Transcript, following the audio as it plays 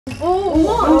おお、う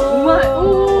まい。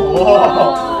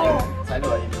才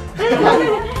能はいい。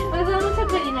技の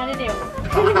職になれるよ。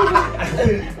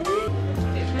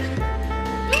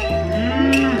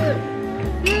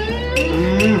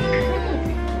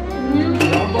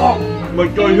めっ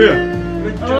ちゃ美味しい。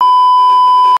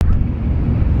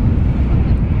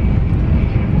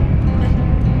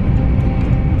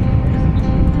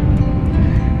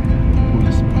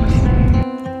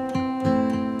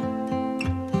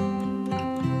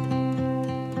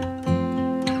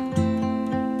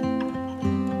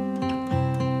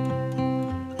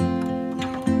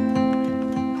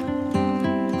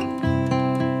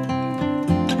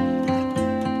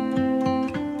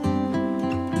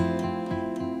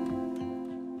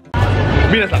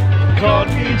皆さん、こん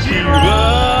にち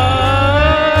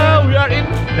は。We are in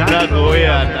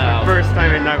Nagoya now. First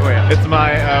time in Nagoya. It's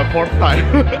my fourth time.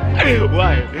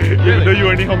 Why? Even though you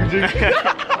are Nihongo.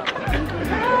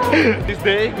 This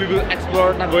day we will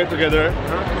explore Nagoya together.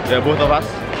 Yeah, both of us.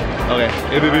 Okay,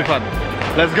 it will be fun.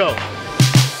 Let's go.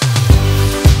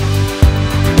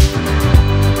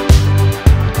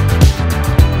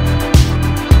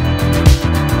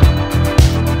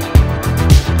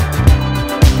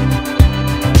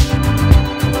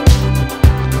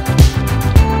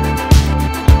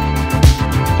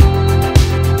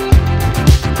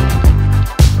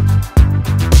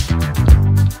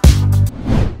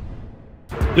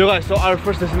 Yo guys, so our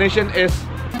first destination is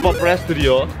POPRESS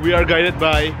Studio. We are guided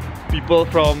by people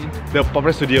from the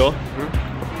POPRESS Studio.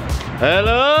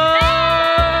 Hello!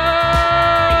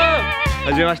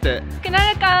 はじめまして。く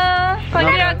なるかー。こん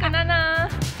にちは、かなな。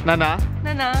ナナ？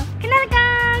なな。くなるか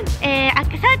ー。あ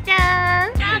かさちゃ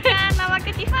ん。あかnama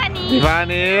aku Tiffany.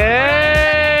 Tiffany.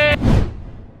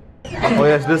 Oh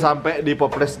ya, sudah sampai di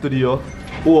POPRESS Studio.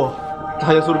 Wow,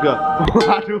 cahaya surga.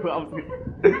 Waduh, apa sih?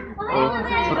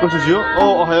 Aku setuju.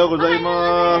 Oh, ohayou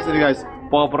gozaimasu. Ini guys,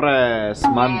 POPRESS,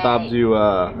 mantap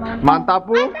jiwa.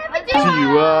 Mantappu,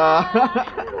 jiwa.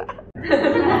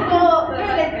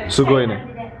 Sugoi ne.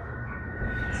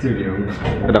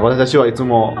 Da, watashi wa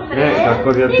itsumo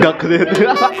gakkou de yatteる。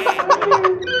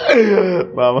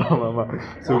まあまあまあまあ、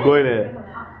すごいね。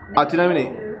あ、ちなみ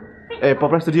に、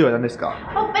POPRESS Studio は何ですか？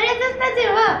ポプレススタジオ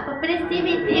はポプレス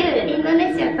TV っていうインド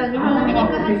ネシアと日本の魅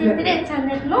力を発信するチャン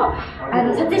ネルの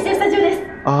撮影してるスタジオです。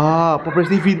ああ、POPRESS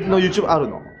TV の YouTube ある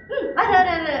の？うん、あるある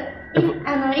ある。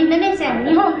インドネシアに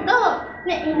日本と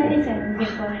ね、インドネシアに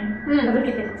結構ね、届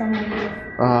けてるチャンネルです。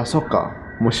ああ、そっか。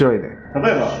面白いね。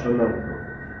例えばどんなの？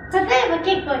例えば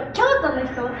結構京都の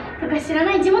人とか知ら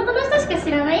ない地元の人しか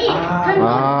知らない韓国と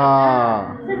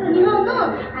か、それと日本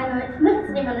のム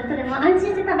スリムの人でも安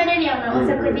心して食べれるようなお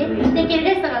食事できる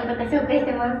レストランとか紹介し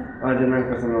てます。あ、じゃあなん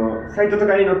かそのサイトと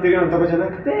かに載ってるようなとこじゃな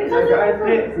くて、なんかあえ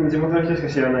てその地元の人しか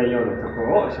知らないようなとこ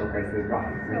を紹介するか。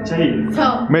めっちゃいいです。そ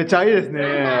う。めっちゃいいですね。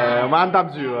マンタ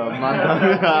ップはマン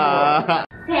タッ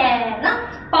プ。せーの、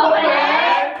ポプレ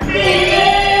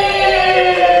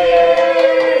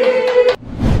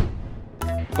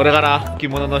これから着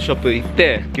物のショップ行っ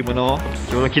て着物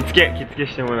着付け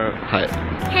してもらう。はい。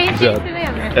変身するよ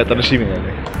ね。楽しみだ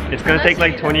ね。It's gonna take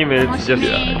like 20 minutes just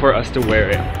for us to wear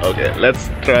it. Okay,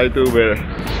 let's try to wear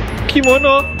着物。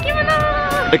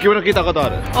着物着たことあ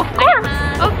る？ Of course.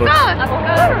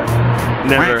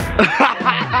 Never.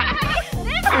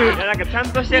 なんかちゃ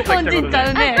んとしたやつは着たことな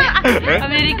い。ね。ア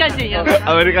メリカ人や。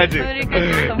アメリカ人。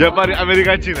やっぱりアメリ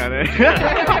カ人だね。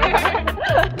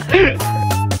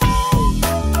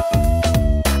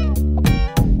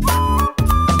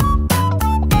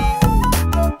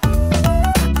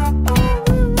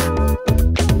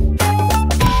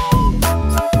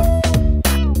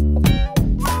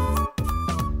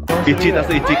1た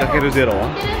す1かける0。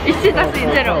1たす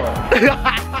0。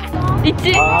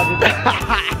1。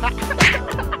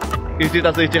1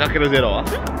たす1かける0は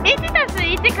？1たす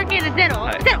1かける0。0。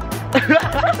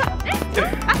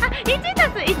1た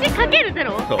す1かける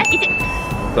0。そう。1。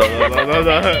そ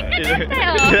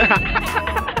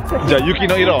う。じゃあ雪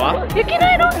の色は？雪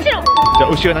の色白。じゃあ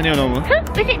牛は何を飲む？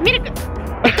牛ミルク。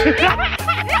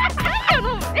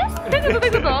どうい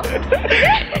うこと？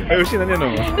牛何を飲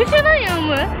む？牛何を飲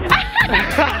む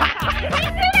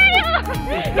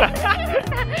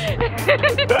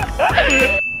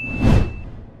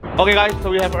？Okay guys, so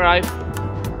we have arrived.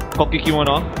 Koki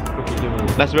kimono.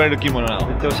 Let's wear the kimono now.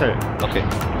 めっちゃおしゃれ。 Okay,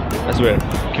 let's wear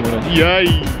kimono.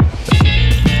 Yay!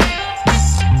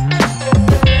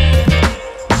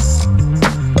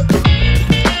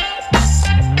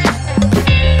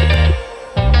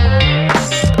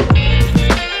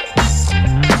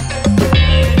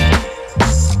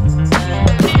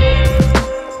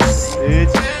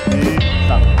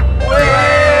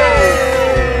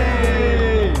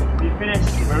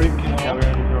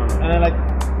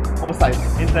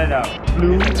 inside out.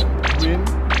 Blue, green,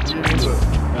 yellow.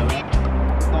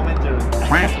 Tom and Jerry.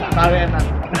 Kalian.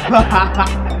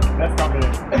 That's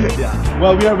confident. Yeah.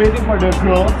 Well, we are waiting for the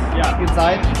girls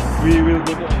inside. We will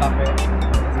go to a cafe.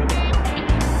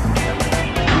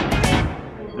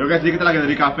 Yo guys, jadi kita lagi ada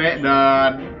di cafe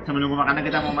dan sambil nunggu makanan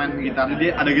kita mau main gitar. Jadi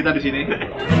ada gitar di sini.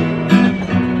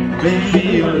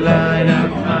 Baby, you light up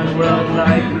my world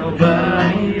like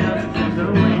nobody else. The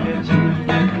way that you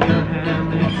get your hand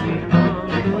makes me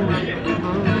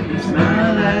you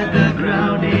smile at the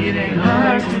ground, it ain't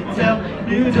hard to tell.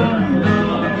 You don't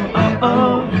know,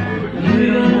 oh,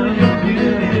 you don't know you're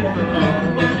beautiful.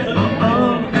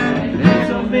 Oh, that's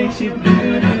what makes you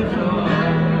beautiful.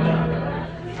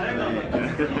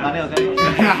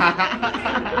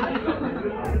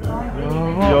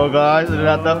 Yo guys,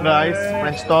 udah datang guys,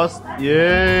 French toast,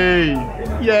 yeay,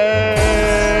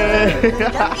 yeay.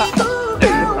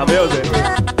 Apa ya udah?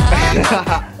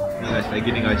 Guys, kayak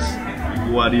gini guys,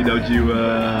 wadidaw jiwa.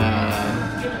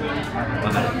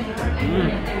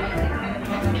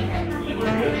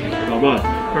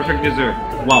 Perfect dessert.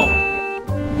 Wow.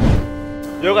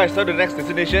 Yo guys, so the next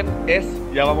destination is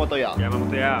Yamamoto.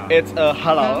 Yamamoto. It's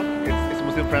halal. It's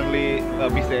Muslim friendly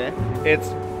mise.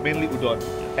 It's mainly udon,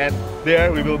 and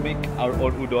there we will make our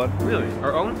own udon. Really?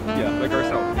 Our own? Yeah, Like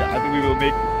ourselves? yeah. I think we will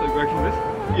make. Like making this?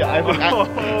 Yeah, I think.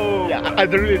 Yeah, I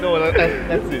don't really know.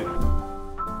 Let's see.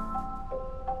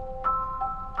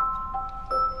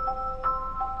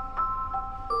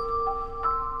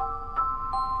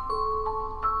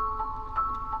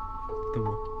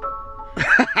 Tunggu.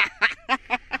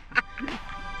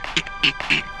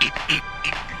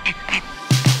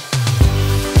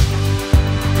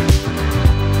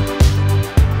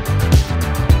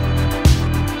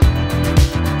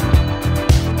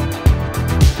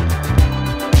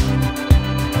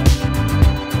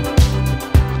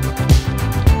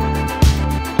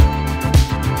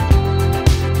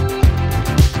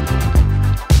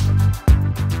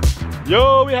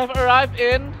 Yo, we have arrived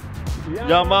in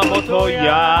Yamamoto.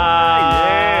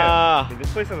 Yeah.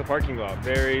 This place has a parking lot.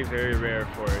 Very, very rare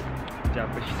for a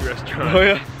Japanese restaurant. Oh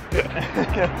yeah.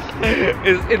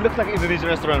 It looks like an Indonesian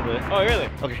restaurant, bro. Oh,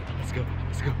 really? Okay, let's go.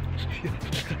 Let's go.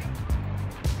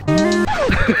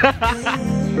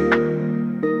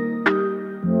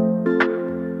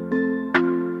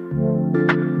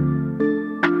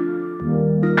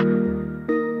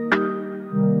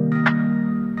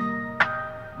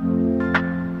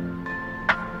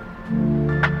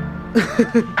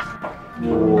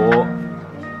 Wow.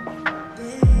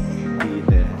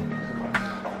 Gila.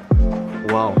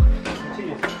 Wow.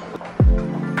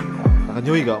 なんか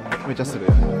匂いがめっちゃする。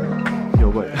や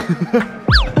ばい。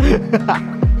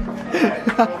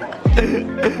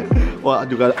Wah,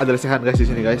 juga ada lesehan guys di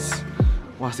sini guys.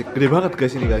 Wah, asik, gede banget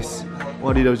guys ini guys.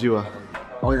 Wadidaw jiwa.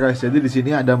 Oke guys, jadi di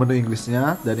sini ada menu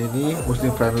Inggrisnya dan ini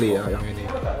Muslim friendly ya yang ini.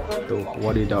 Tuh,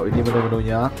 wadidaw, ini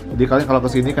menu-menunya. Jadi kalian kalau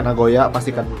kesini ke Nagoya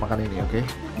pastikan makan ini, oke?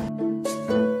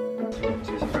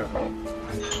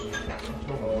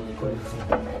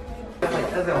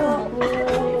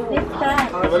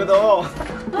 Boleh dong.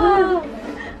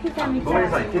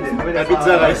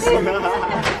 Pizza guys.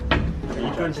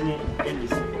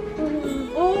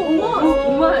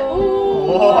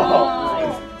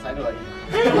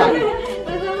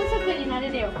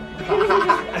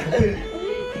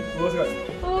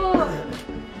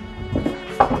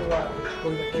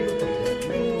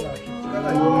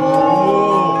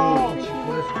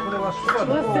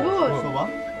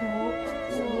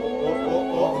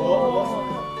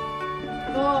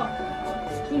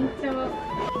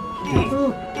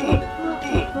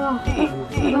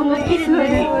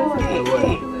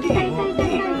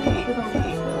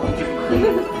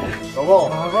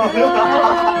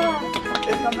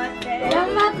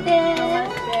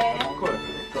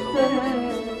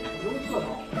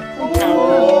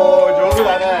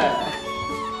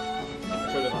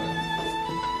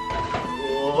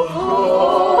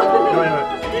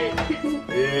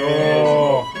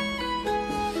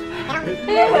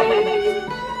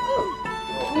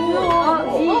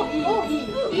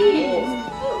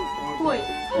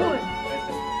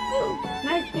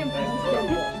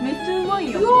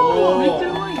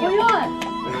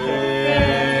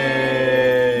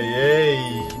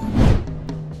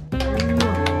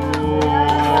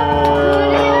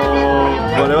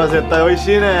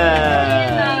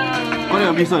 Ini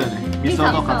yang miso ya nih, miso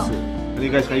atau katsu. Ini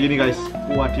guys kayak gini guys,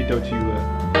 wadidaw jiwa.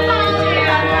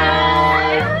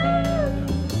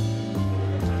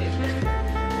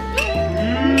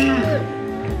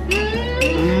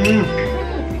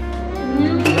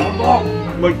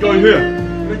 Betul ya?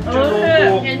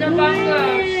 Enak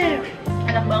banget.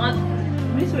 Enak banget.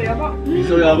 Miso ya? 味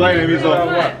噌やばいね、味噌。や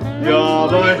ば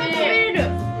い。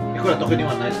これは特に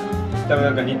はないですか？多分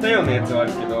なんか似たようなやつはあ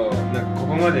るけど、なんかこ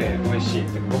こまで美味しいっ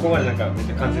て、ここまでなんかめっ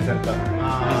ちゃ完成された味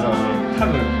噌はね、多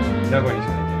分名古屋にし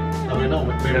かないけど。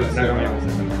名古屋もそ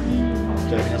うだ。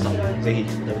じゃあ皆さんぜひ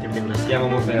食べてみてください。山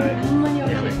本屋で。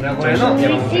名古屋の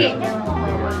山本屋。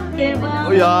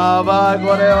やばい、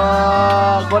これ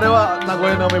は名古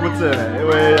屋の名物やね。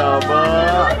や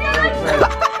ばい。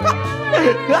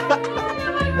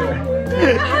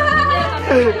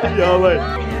やばい。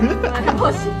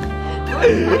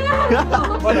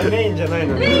まだメインじゃない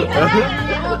のに。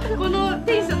この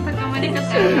テンション高まり方。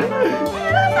香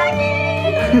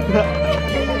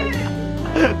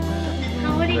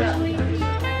りが。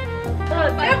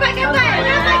やばい。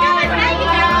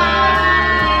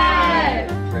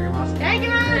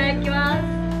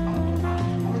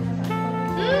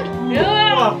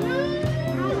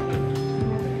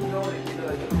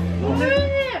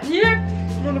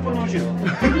なんでこんな美味しいの？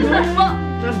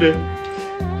なんで？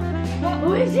美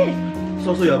味しい。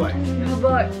ソースやばい。や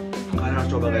ばい。Kalian harus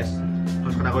coba guys.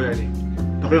 Harus ke Nagoya ini.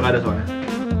 Tokyo nggak ada soalnya.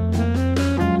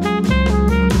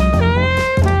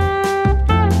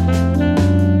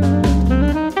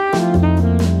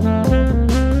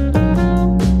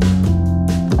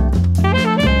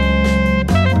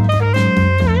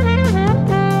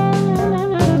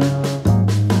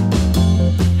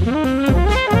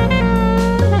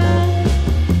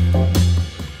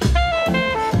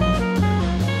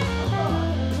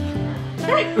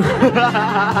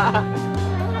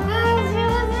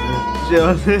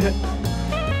 Siapa?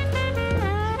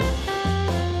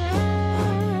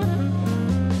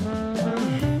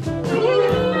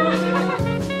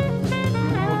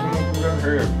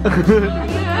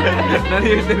 Nanti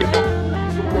itu.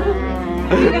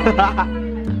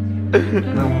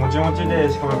 なんかもちもち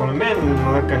で、しかもこの麺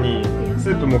の中にス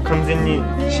ープも完全に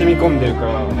染み込んでるか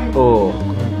ら、なんか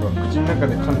口の中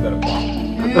で噛んだら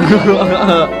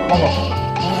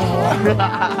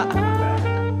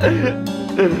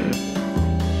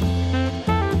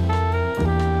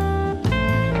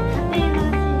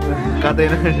家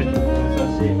庭の味。優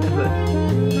しい。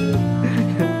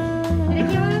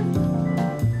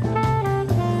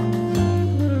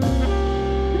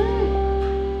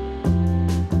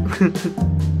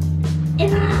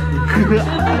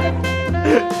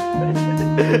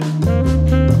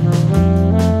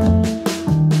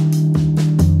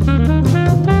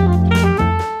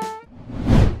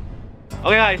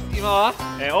Oke guys, 今は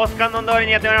大須観音通り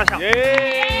にやってまいりました。イエ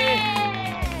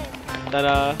ーイ。だ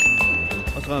ら、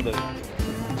大須観音通り。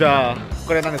じゃあ、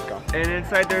これ何ですか？ And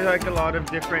inside there's like a lot of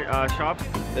different shops.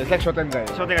 It's like 商店街。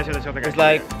商店街。It's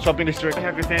like shopping district。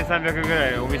100、1300ぐ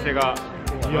らいお店が。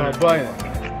やばいね。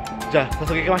じゃあ、早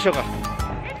速行きましょうか。イ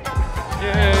エ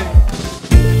ーイ。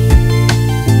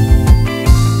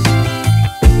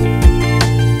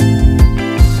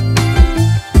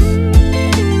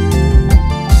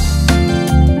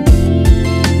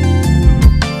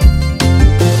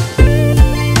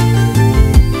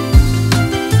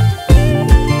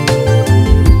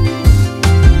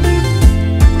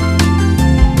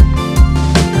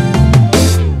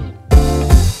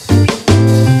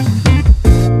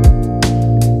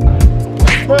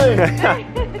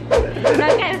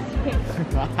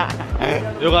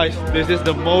Yo guys, this is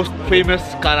the most famous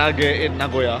karage in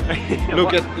Nagoya.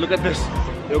 Look at this.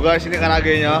 Yo guys, ini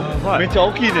karagenya. めっちゃ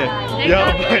大きいね。や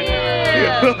ばい。じ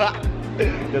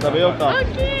ゃあ食べようか。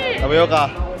食べよう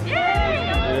か。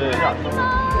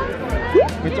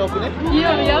めっちゃ多くね。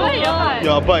やばい。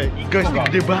やばい。Guys, ini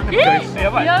gede banget guys. や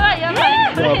ば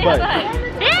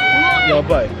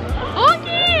い。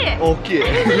大きい。いた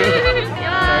だき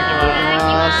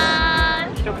ます。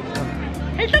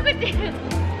一口。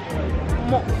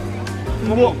もう。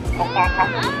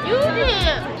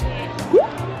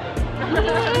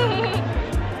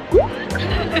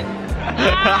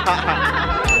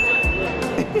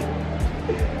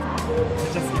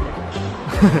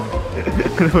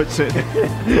lucu ini.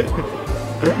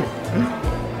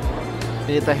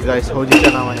 Ini teh guys, hojicha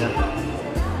namanya.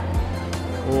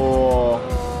 Wow.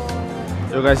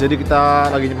 Yo guys, jadi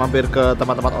kita lagi mampir ke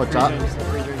tempat-tempat ocha,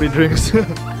 free drinks.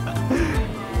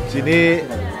 Sini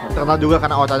terkenal juga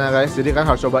karena ochanya guys, jadi kan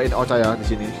harus cobain ocha ya di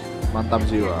sini. Mantap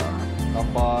jiwa.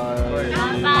 Kampai.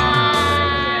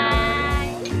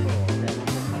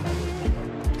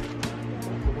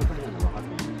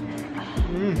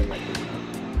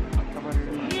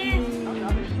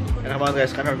 Enak banget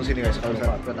guys, kan harus kesini guys kalau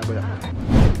misalnya ke Nagoya.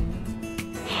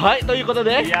 Hai, ということ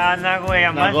で、いやー、名古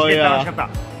屋マジで楽しかった。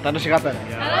楽しかったね。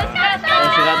楽しかっ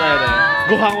たよね。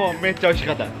ご飯もめっちゃ美味し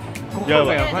かった。ご飯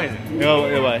がやばいね。や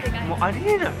ばい。もうあり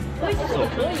えない。そう。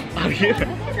ありえない。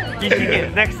異次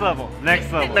元、next level。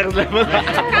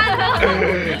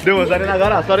でも残念なが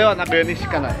らそれは名古屋にし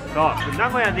かない。そう、名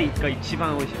古屋でが一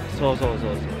番美味しい。そう。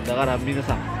だから皆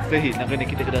さんぜひ名古屋に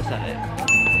来てください。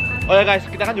Oh ya guys,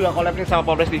 kita kan juga collab nih sama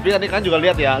POPRESS TV. Nanti kan juga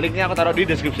lihat ya, linknya aku taruh di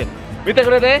description. Mite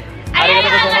kurete. Arigatou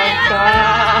gozaimashita.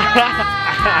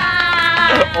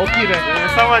 Oke deh.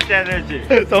 So much energy.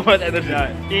 So much energy.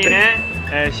 いいね。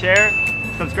share,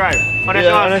 subscribe. お願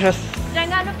いします。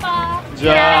Jangan lupa.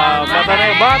 Ja, mata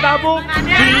ne, Mantappu.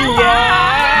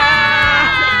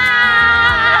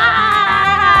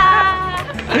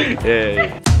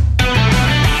 JIWA.